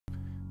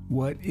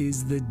What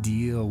is the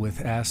deal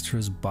with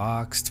Astra's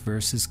boxed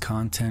versus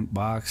content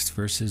boxed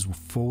versus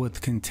full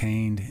width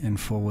contained and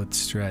full width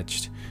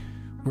stretched?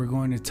 We're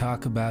going to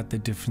talk about the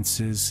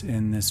differences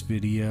in this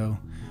video.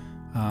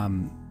 I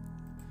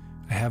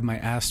have my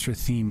Astra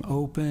theme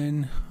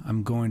open.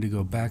 I'm going to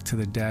go back to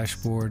the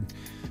dashboard.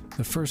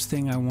 The first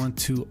thing I want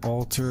to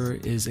alter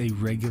is a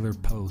regular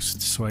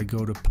post. So I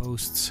go to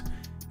posts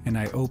and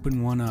I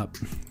open one up.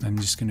 I'm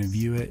just going to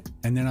view it,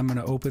 and then I'm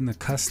going to open the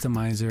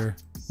customizer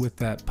with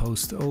that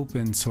post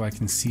open so I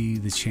can see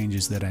the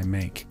changes that I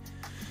make.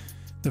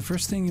 The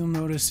first thing you'll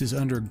notice is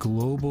under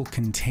global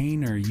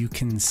container, you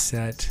can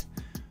set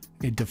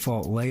a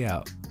default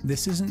layout.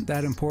 This isn't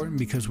that important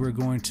because we're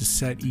going to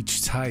set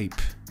each type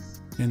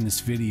in this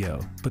video,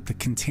 but the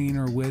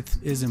container width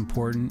is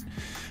important.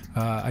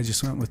 I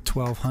just went with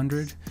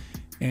 1200,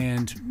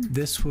 and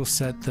this will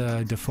set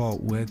the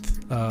default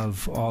width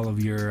of all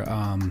of your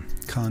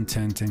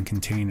content and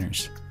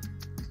containers.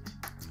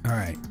 All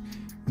right,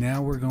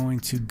 now we're going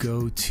to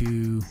go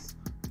to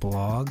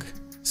blog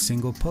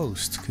single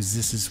post because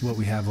this is what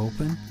we have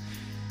open,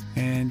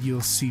 and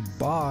you'll see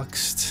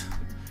boxed.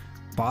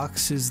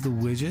 Box is the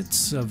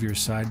widgets of your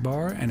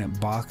sidebar, and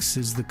it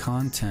boxes the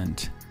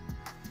content.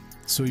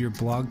 So your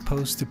blog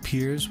post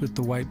appears with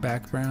the white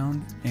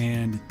background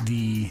and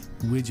the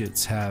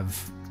widgets have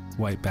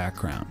white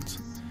backgrounds.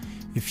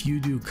 If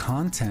you do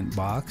content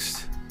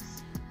boxed,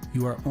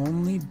 you are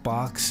only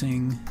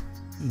boxing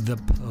the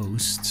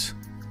post,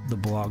 the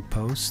blog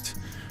post,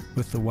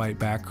 with the white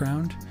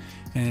background,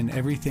 and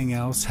everything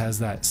else has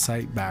that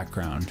site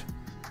background.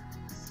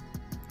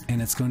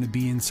 And it's going to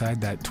be inside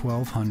that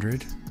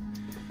 1200.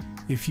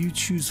 If you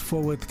choose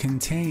full width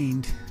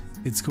contained,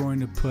 it's going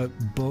to put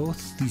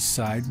both the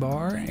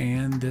sidebar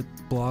and the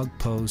blog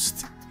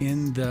post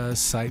in the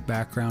site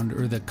background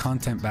or the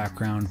content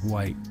background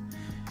white.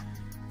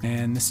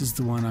 And this is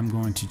the one I'm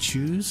going to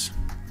choose.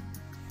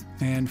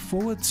 And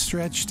full width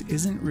stretched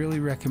isn't really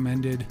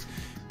recommended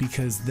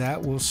because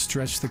that will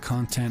stretch the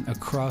content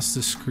across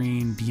the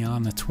screen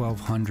beyond the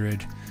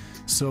 1200.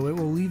 So it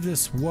will leave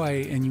this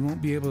white and you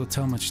won't be able to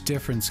tell much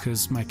difference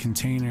because my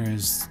container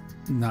is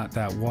not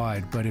that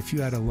wide. But if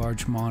you had a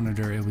large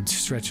monitor, it would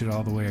stretch it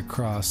all the way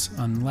across,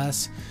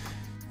 unless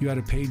you had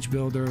a page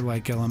builder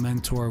like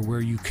Elementor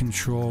where you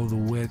control the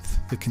width,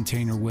 the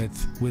container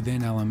width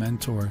within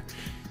Elementor.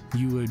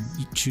 You would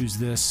choose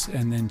this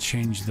and then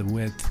change the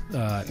width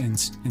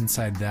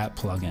inside that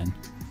plugin.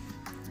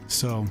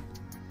 So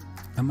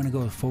I'm going to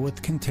go with full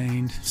width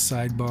contained,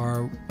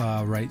 sidebar,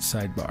 right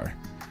sidebar.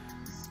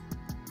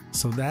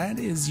 So that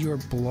is your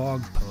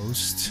blog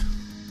post.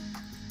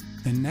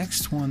 The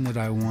next one that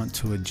I want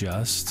to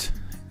adjust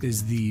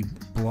is the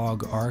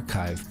blog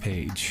archive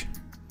page.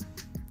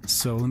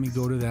 So let me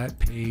go to that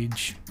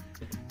page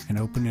and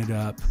open it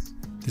up.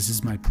 This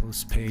is my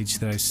post page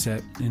that I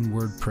set in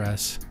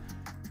WordPress.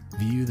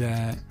 View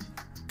that,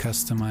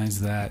 customize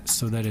that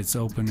so that it's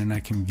open and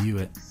I can view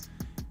it.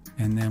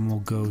 And then we'll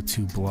go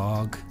to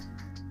blog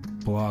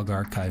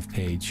archive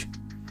page.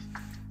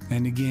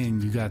 And again,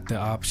 you got the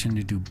option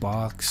to do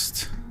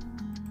boxed,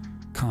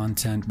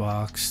 content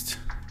boxed,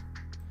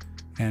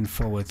 and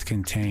full width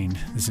contained.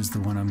 This is the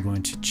one I'm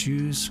going to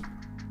choose.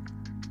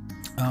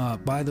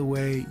 By the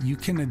way, you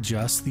can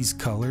adjust these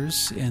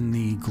colors in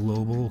the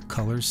global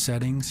color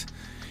settings.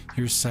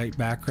 Your site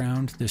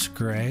background, this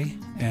gray,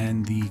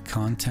 and the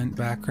content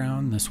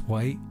background, this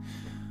white.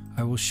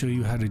 I will show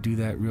you how to do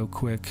that real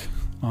quick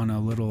on a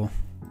little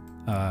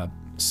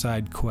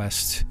side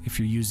quest. If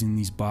you're using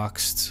these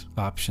boxed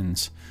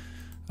options,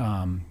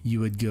 you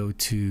would go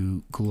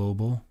to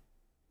global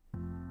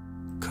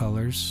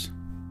colors.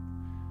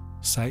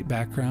 Site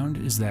background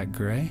is that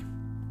gray,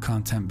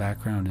 content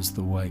background is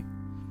the white.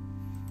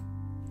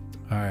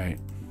 All right.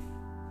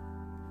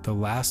 The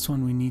last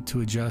one we need to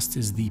adjust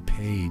is the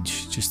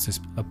page, just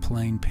a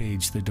plain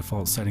page, the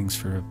default settings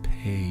for a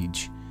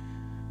page.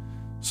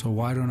 So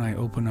why don't I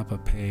open up a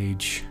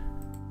page,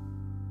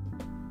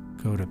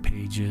 go to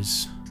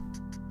pages,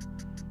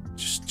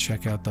 just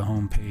check out the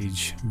home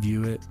page,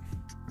 view it,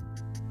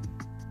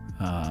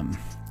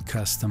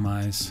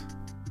 customize,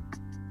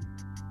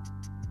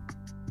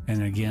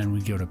 and again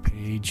we go to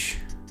page,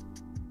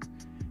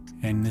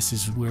 and this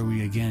is where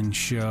we again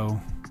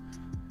show.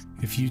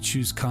 If you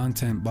choose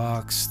content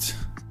boxed,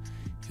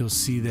 you'll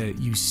see that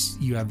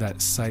you have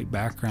that site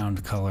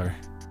background color.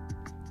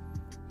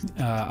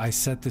 I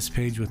set this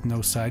page with no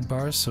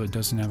sidebars, so it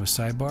doesn't have a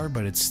sidebar,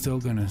 but it's still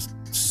going to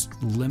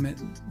limit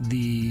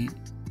the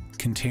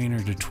container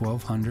to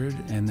 1200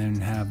 and then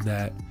have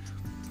that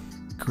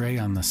gray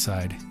on the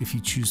side. If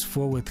you choose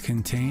full width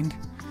contained,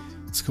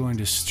 it's going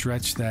to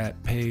stretch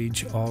that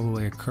page all the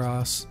way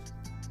across,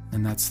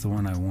 and that's the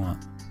one I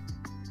want.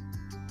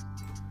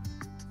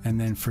 And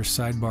then for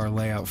sidebar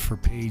layout for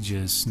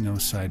pages, no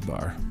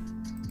sidebar.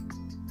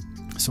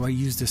 So I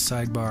used a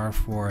sidebar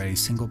for a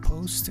single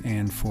post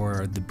and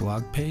for the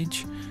blog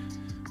page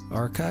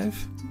archive,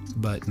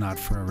 but not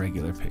for a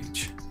regular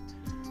page.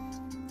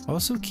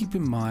 Also keep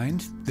in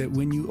mind that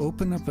when you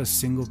open up a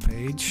single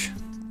page,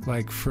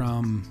 like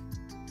from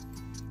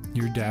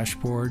your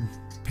dashboard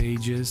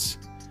pages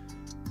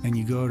and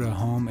you go to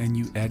home and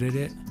you edit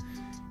it,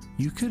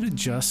 you could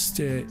adjust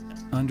it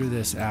under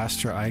this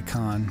Astra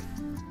icon,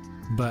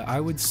 but I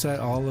would set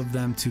all of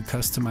them to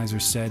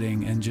customizer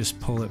setting and just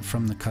pull it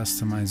from the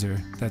customizer.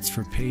 That's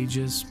for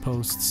pages,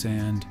 posts,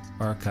 and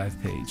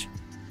archive page.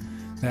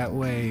 That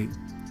way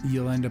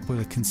you'll end up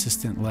with a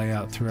consistent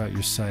layout throughout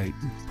your site,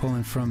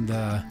 pulling from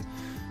the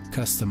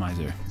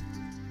customizer.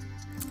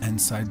 And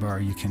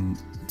sidebar, you can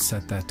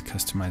set that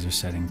customizer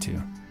setting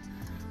too.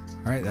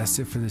 Alright, that's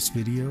it for this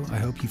video. I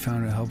hope you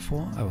found it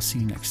helpful. I will see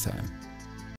you next time.